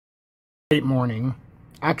Great morning.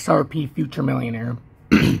 XRP Future Millionaire.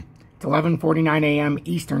 It's 11:49 a.m.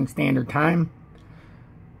 Eastern Standard Time.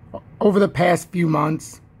 Over the past few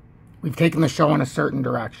months, we've taken the show in a certain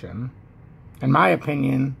direction. In my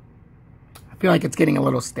opinion, I feel like it's getting a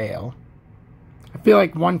little stale. I feel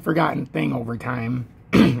like one forgotten thing over time,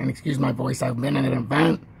 and excuse my voice, I've been at an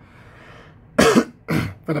event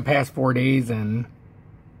for the past 4 days and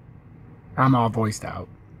I'm all voiced out.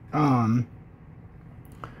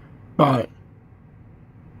 But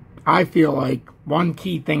I feel like one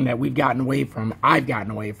key thing that I've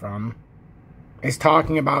gotten away from, is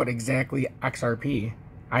talking about exactly XRP.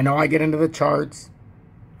 I know I get into the charts.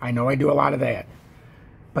 I know I do a lot of that.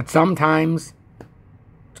 But sometimes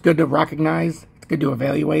it's good to recognize, it's good to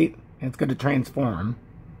evaluate, and it's good to transform.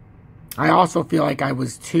 I also feel like I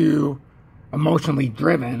was too emotionally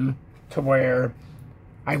driven to where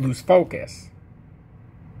I lose focus.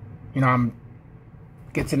 You know,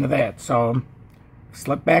 gets into that. So,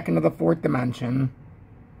 slip back into the fourth dimension.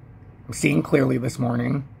 I'm seeing clearly this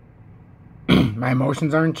morning. My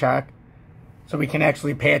emotions are in check. So we can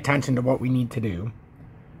actually pay attention to what we need to do.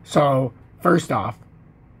 So, first off,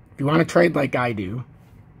 if you want to trade like I do,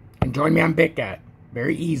 and join me on Bitget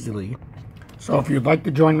very easily. So if you'd like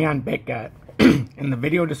to join me on Bitget, in the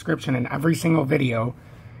video description in every single video,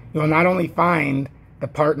 you'll not only find the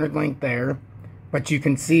partnered link there, but you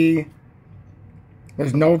can see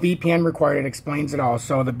there's no VPN required. It explains it all.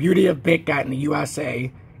 So the beauty of Bitget in the USA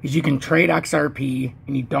is you can trade XRP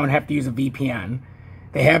and you don't have to use a VPN.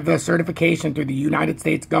 They have the certification through the United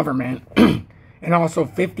States government and also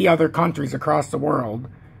 50 other countries across the world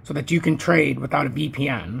so that you can trade without a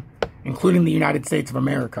VPN, including the United States of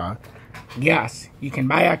America. Yes, you can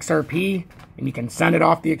buy XRP and you can send it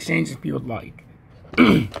off the exchange if you would like.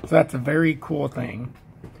 So that's a very cool thing.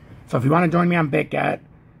 So if you want to join me on Bitget,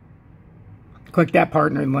 click that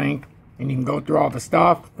partner link and you can go through all the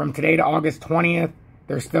stuff. From today to August 20th,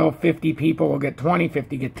 there's still 50 people will get 20,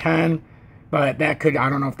 50 get 10. But that could, I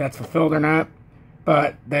don't know if that's fulfilled or not.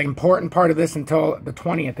 But the important part of this until the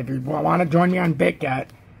 20th, if you want to join me on Bitget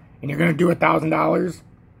and you're going to do $1,000,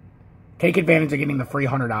 take advantage of getting the free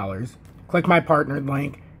 $100. Click my partnered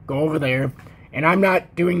link, go over there. And I'm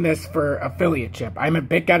not doing this for affiliateship. I'm a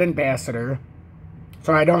Bitget ambassador.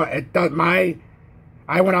 So I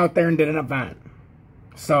went out there and did an event.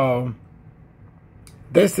 So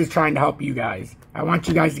this is trying to help you guys. I want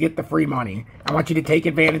you guys to get the free money. I want you to take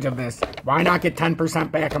advantage of this. Why not get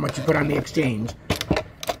 10% back on what you put on the exchange?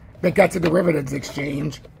 Bitget's a derivatives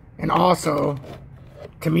exchange. And also,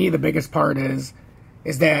 to me, the biggest part is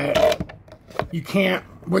that you can't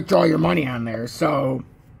withdraw your money on there. So,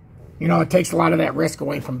 you know, it takes a lot of that risk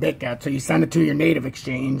away from Bitget. So you send it to your native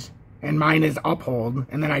exchange. And mine is Uphold,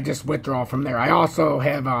 and then I just withdraw from there. I also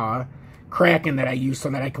have Kraken that I use so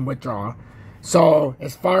that I can withdraw. So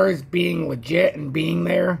as far as being legit and being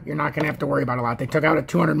there, you're not going to have to worry about a lot. They took out a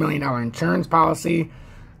 $200 million insurance policy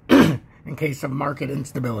in case of market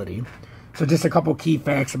instability. So just a couple key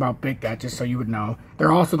facts about Bitget, just so you would know.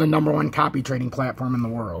 They're also the #1 copy trading platform in the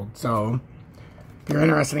world. So if you're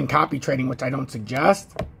interested in copy trading, which I don't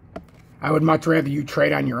suggest, I would much rather you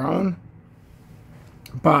trade on your own.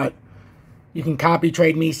 But you can copy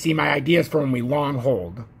trade me, see my ideas for when we long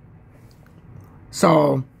hold.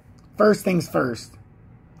 So, first things first.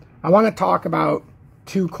 I want to talk about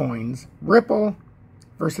two coins. Ripple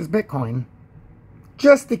versus Bitcoin.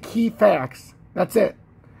 Just the key facts. That's it.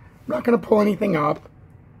 I'm not going to pull anything up.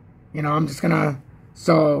 You know, I'm just going to...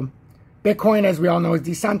 So, Bitcoin, as we all know, is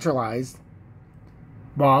decentralized.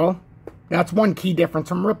 Well, that's one key difference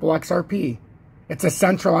from Ripple XRP. It's a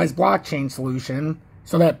centralized blockchain solution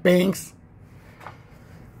so that banks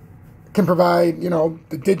can provide, you know,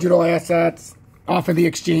 the digital assets off of the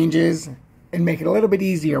exchanges and make it a little bit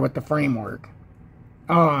easier with the framework.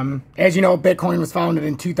 As you know, Bitcoin was founded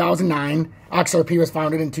in 2009. XRP was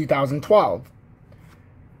founded in 2012.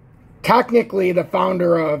 Technically, the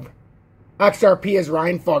founder of XRP is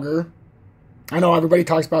Ryan Fugger. I know everybody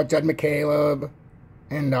talks about Jed McCaleb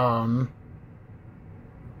and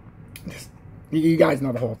you guys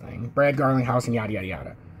know the whole thing. Brad Garlinghouse and yada, yada,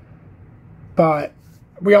 yada. But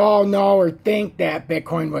we all know or think that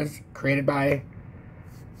Bitcoin was created by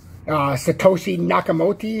Satoshi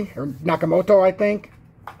Nakamoto, I think.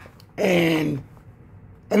 And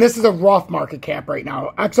this is a rough market cap right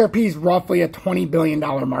now. XRP is roughly a $20 billion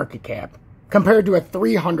market cap compared to a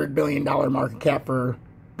 $300 billion market cap for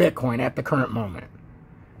Bitcoin at the current moment.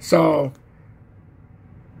 So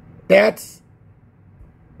that's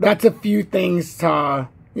a few things to,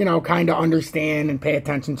 you know, kind of understand and pay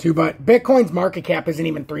attention to. But Bitcoin's market cap isn't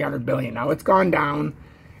even $300 billion now. It's gone down.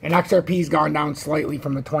 And XRP's gone down slightly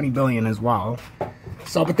from the 20 billion as well.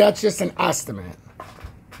 So, but that's just an estimate.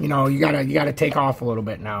 You know, you gotta take off a little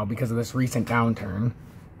bit now because of this recent downturn.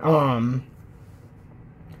 But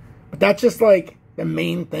that's just like the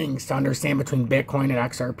main things to understand between Bitcoin and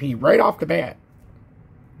XRP right off the bat.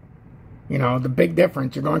 You know, the big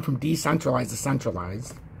difference, you're going from decentralized to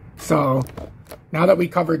centralized. So, now that we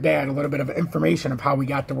covered that, a little bit of information of how we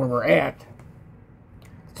got to where we're at,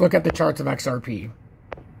 let's look at the charts of XRP.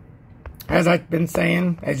 As I've been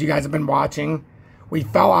saying, as you guys have been watching, we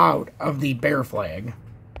fell out of the bear flag.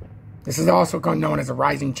 This is also known as a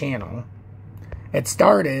rising channel. It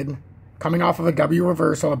started coming off of a W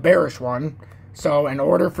reversal, a bearish one. So in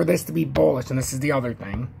order for this to be bullish, and this is the other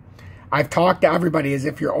thing, I've talked to everybody as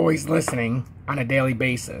if you're always listening on a daily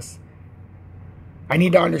basis. I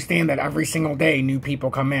need to understand that every single day new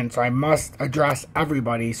people come in. So I must address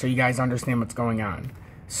everybody so you guys understand what's going on.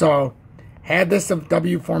 So had this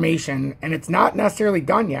W formation, and it's not necessarily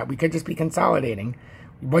done yet. We could just be consolidating.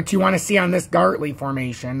 What you want to see on this Gartley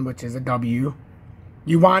formation, which is a W,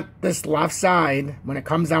 you want this left side, when it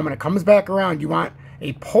comes down, when it comes back around, you want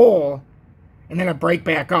a pull and then a break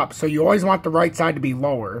back up. So you always want the right side to be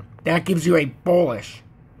lower. That gives you a bullish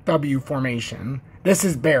W formation. This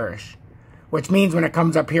is bearish, which means when it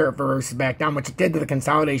comes up here, it reverses back down, which it did to the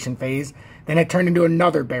consolidation phase. Then it turned into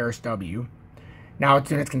another bearish W. Now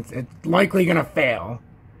it's likely going to fail.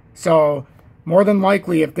 So more than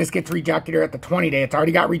likely, if this gets rejected here at the 20-day, it's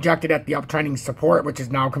already got rejected at the uptrending support, which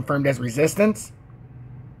is now confirmed as resistance.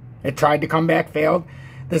 It tried to come back, failed.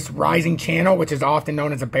 This rising channel, which is often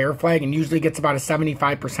known as a bear flag, and usually gets about a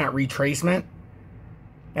 75% retracement.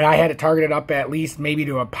 And I had it targeted up at least maybe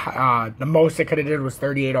to the most it could have did was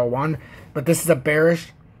 38.01. But this is a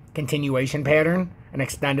bearish continuation pattern, an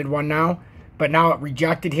extended one now. But now it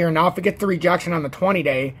rejected here. Now if it gets the rejection on the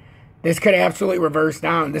 20-day, this could absolutely reverse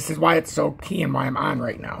down. This is why it's so key and why I'm on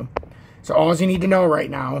right now. So all you need to know right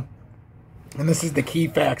now, and this is the key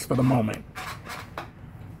facts for the moment.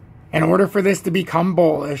 In order for this to become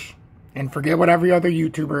bullish, and forget what every other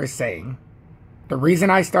YouTuber is saying, the reason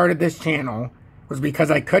I started this channel was because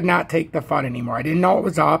I could not take the FUD anymore. I didn't know it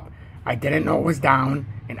was up, I didn't know it was down,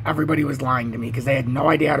 and everybody was lying to me because they had no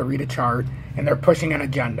idea how to read a chart, and they're pushing an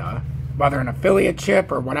agenda, whether an affiliate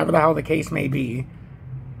chip or whatever the hell the case may be,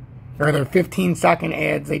 or their 15-second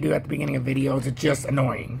ads they do at the beginning of videos. It's just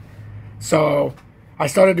annoying. So I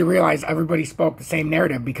started to realize everybody spoke the same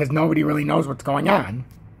narrative because nobody really knows what's going on.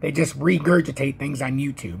 They just regurgitate things on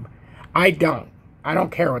YouTube. I don't. I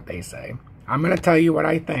don't care what they say. I'm going to tell you what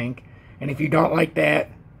I think. And if you don't like that,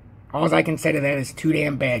 all I can say to that is too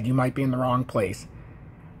damn bad. You might be in the wrong place.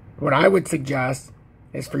 What I would suggest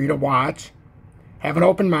is for you to watch, have an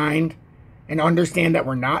open mind, and understand that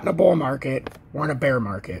we're not in a bull market. We're in a bear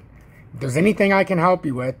market. If there's anything I can help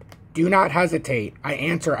you with, do not hesitate. I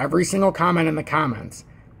answer every single comment in the comments.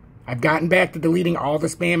 I've gotten back to deleting all the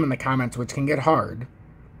spam in the comments, which can get hard.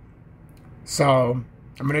 So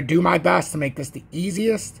I'm going to do my best to make this the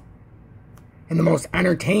easiest and the most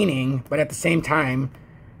entertaining, but at the same time,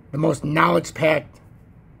 the most knowledge-packed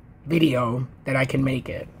video that I can make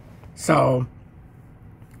it. So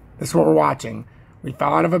this is what we're watching. We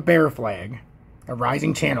fell out of a bear flag, a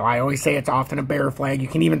rising channel. I always say it's often a bear flag. You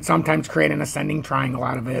can even sometimes create an ascending triangle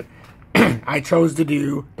out of it. I chose to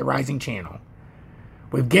do the rising channel.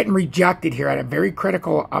 We're getting rejected here at a very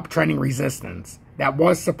critical uptrending resistance. That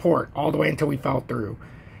was support all the way until we fell through.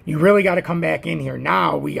 You really got to come back in here.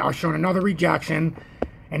 Now we are showing another rejection,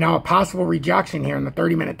 and now a possible rejection here in the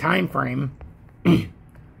 30-minute time frame,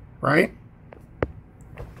 right?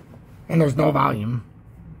 And there's no volume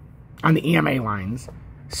on the EMA lines.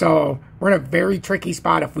 So we're in a very tricky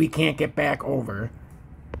spot if we can't get back over.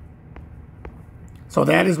 So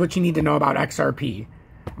that is what you need to know about XRP.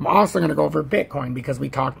 I'm also going to go over Bitcoin because we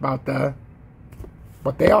talked about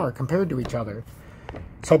what they are compared to each other.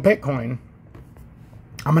 So Bitcoin,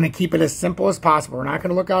 I'm going to keep it as simple as possible. We're not going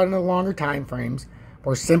to look out into the longer time frames.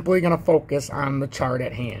 We're simply going to focus on the chart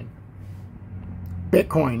at hand.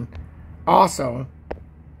 Bitcoin also,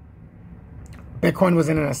 Bitcoin was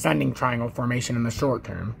in an ascending triangle formation in the short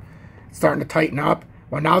term. It's starting to tighten up.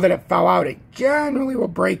 Well, now that it fell out, it generally will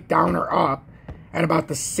break down or up at about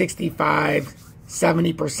the 65,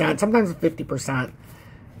 70%, sometimes 50%.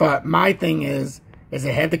 But my thing is it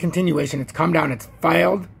had the continuation. It's come down, it's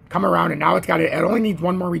failed, come around, and now it only needs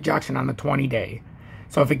one more rejection on the 20-day.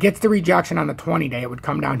 So if it gets the rejection on the 20-day, it would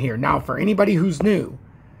come down here. Now, for anybody who's new,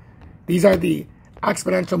 these are the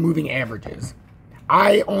exponential moving averages.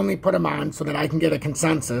 I only put them on so that I can get a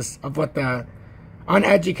consensus of what the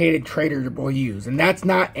uneducated trader will use. And that's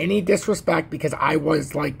not any disrespect because I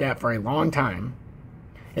was like that for a long time.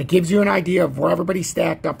 It gives you an idea of where everybody's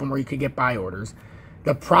stacked up and where you could get buy orders.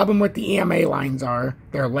 The problem with the EMA lines are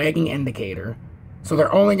they're a lagging indicator. So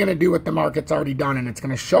they're only going to do what the market's already done, and it's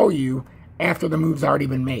going to show you after the move's already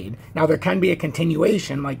been made. Now, there can be a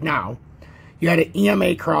continuation, like now. You had an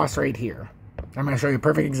EMA cross right here. I'm going to show you a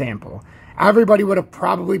perfect example. Everybody would have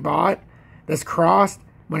probably bought this cross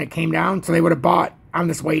when it came down, so they would have bought on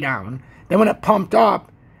this way down. Then when it pumped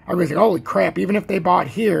up, everybody's like, holy crap, even if they bought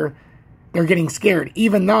here, they're getting scared,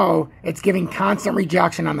 even though it's giving constant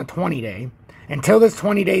rejection on the 20-day. Until this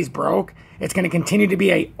 20 days broke, it's going to continue to be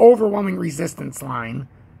an overwhelming resistance line.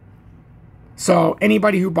 So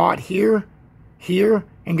anybody who bought here,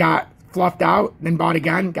 and got fluffed out, then bought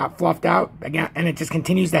again, got fluffed out again, and it just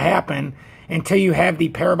continues to happen until you have the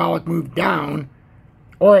parabolic move down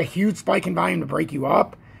or a huge spike in volume to break you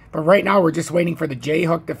up. But right now we're just waiting for the J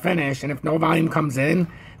hook to finish, and if no volume comes in,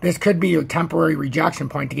 this could be a temporary rejection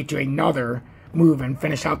point to get you another move and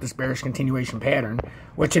finish out this bearish continuation pattern,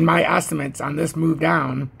 which in my estimates on this move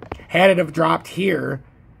down, had it have dropped here,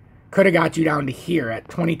 could have got you down to here at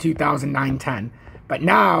 22,910. But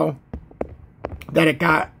now that it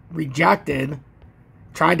got rejected,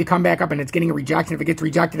 tried to come back up, and it's getting a rejection. If it gets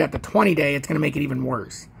rejected at the 20-day, it's going to make it even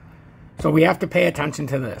worse. So we have to pay attention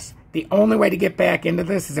to this. The only way to get back into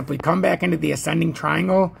this is if we come back into the ascending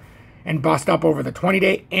triangle and bust up over the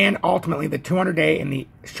 20-day and ultimately the 200-day and the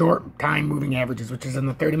short time moving averages, which is in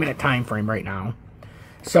the 30-minute time frame right now.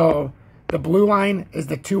 So the blue line is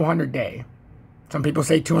the 200-day. Some people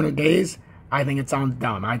say 200 days. I think it sounds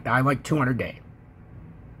dumb. I like 200-day.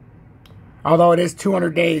 Although it is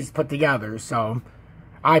 200 days put together, so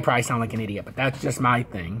I probably sound like an idiot, but that's just my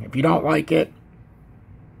thing. If you don't like it,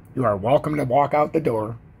 you are welcome to walk out the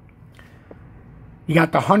door. You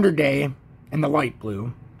got the 100-day in the light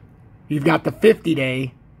blue. You've got the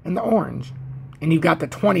 50-day in the orange. And you've got the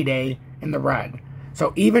 20-day in the red.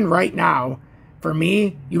 So even right now, for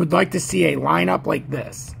me, you would like to see a lineup like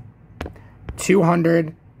this. 200,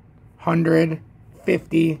 100,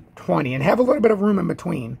 50, 20. And have a little bit of room in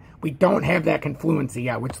between. We don't have that confluency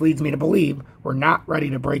yet, which leads me to believe we're not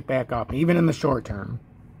ready to break back up, even in the short term.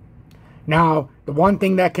 Now, the one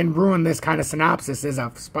thing that can ruin this kind of synopsis is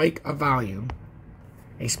a spike of volume.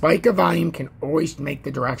 A spike of volume can always make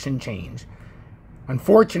the direction change.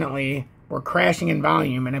 Unfortunately, we're crashing in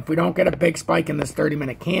volume, and if we don't get a big spike in this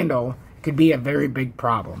 30-minute candle, it could be a very big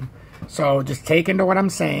problem. So just take into what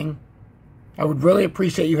I'm saying. I would really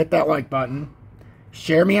appreciate you hit that like button.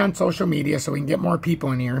 Share me on social media so we can get more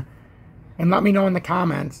people in here. And let me know in the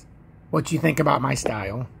comments what you think about my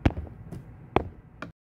style.